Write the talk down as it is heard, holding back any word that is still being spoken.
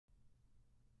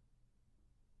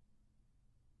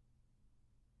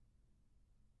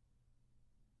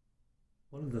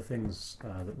One of the things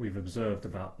that we've observed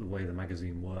about the way the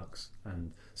magazine works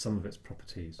and some of its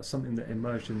properties, something that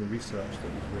emerged in the research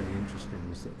that was really interesting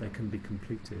was that they can be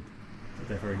completed, that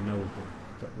they're very knowable,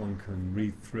 that one can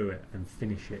read through it and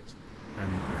finish it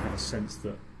and have a sense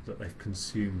that they've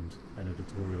consumed an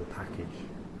editorial package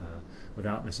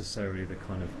without necessarily the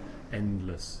kind of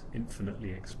endless,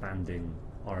 infinitely expanding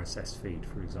RSS feed,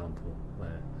 for example,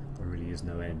 where there really is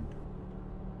no end.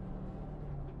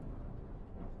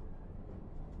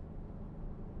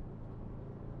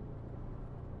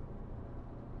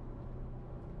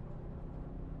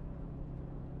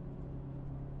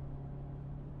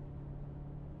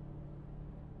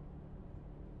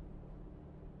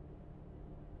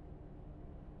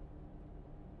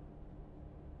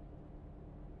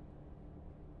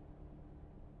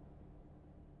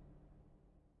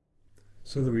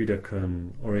 So the reader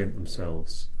can orient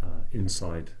themselves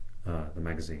inside the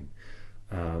magazine.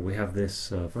 We have this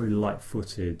very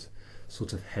light-footed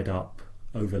sort of head-up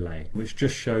overlay, which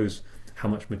just shows how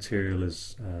much material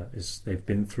is they've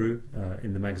been through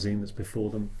in the magazine that's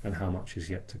before them and how much is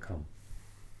yet to come.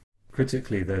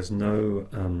 Critically, there's no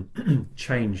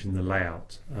change in the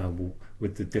layout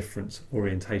with the different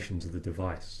orientations of the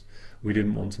device. We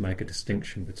didn't want to make a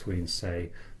distinction between,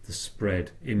 say, the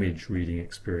spread image reading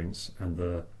experience and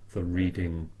the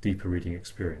deeper reading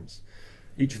experience.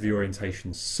 Each of the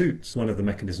orientations suits one of the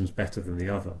mechanisms better than the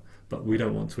other, but we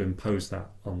don't want to impose that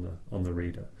on the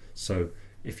reader. So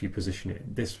if you position it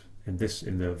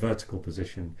in the vertical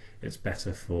position, it's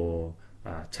better for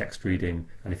text reading,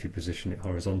 and if you position it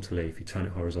horizontally, if you turn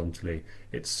it horizontally,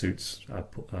 it suits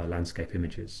landscape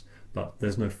images. But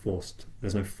there's no forced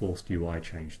UI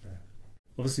change there.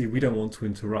 Obviously, we don't want to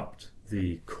interrupt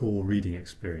the core reading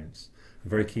experience. I'm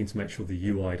very keen to make sure the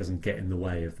UI doesn't get in the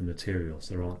way of the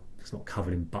materials. It's not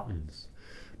covered in buttons.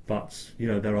 But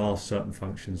there are certain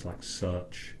functions like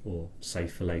search or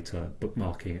save for later,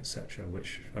 bookmarking, etc.,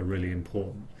 which are really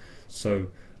important. So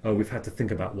we've had to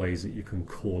think about ways that you can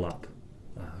call up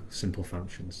simple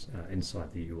functions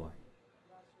inside the UI.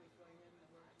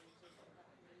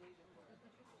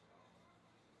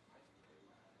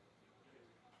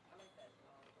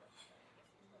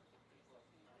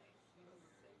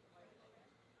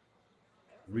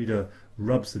 The reader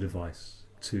rubs the device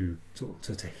to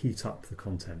heat up the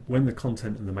content. When the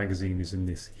content in the magazine is in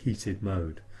this heated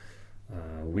mode,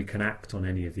 we can act on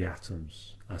any of the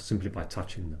atoms simply by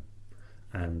touching them,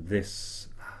 and this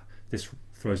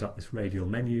throws up this radial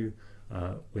menu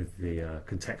with the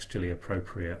contextually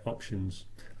appropriate options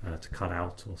to cut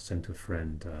out or send to a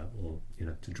friend, or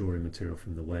to draw in material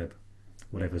from the web,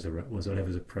 whatever's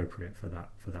appropriate for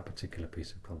that particular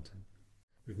piece of content.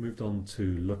 We've moved on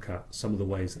to look at some of the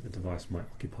ways that the device might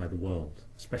occupy the world,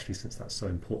 especially since that's so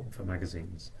important for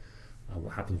magazines.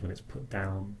 What happens when it's put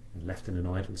down and left in an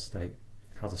idle state,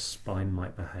 how the spine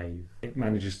might behave. It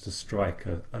manages to strike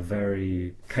a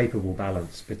very capable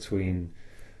balance between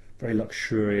very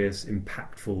luxurious,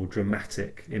 impactful,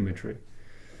 dramatic imagery,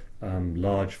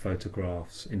 large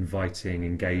photographs, inviting,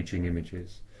 engaging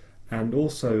images, and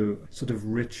also sort of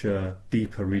richer,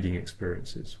 deeper reading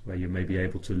experiences where you may be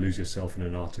able to lose yourself in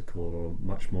an article or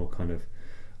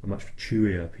a much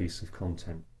chewier piece of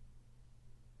content.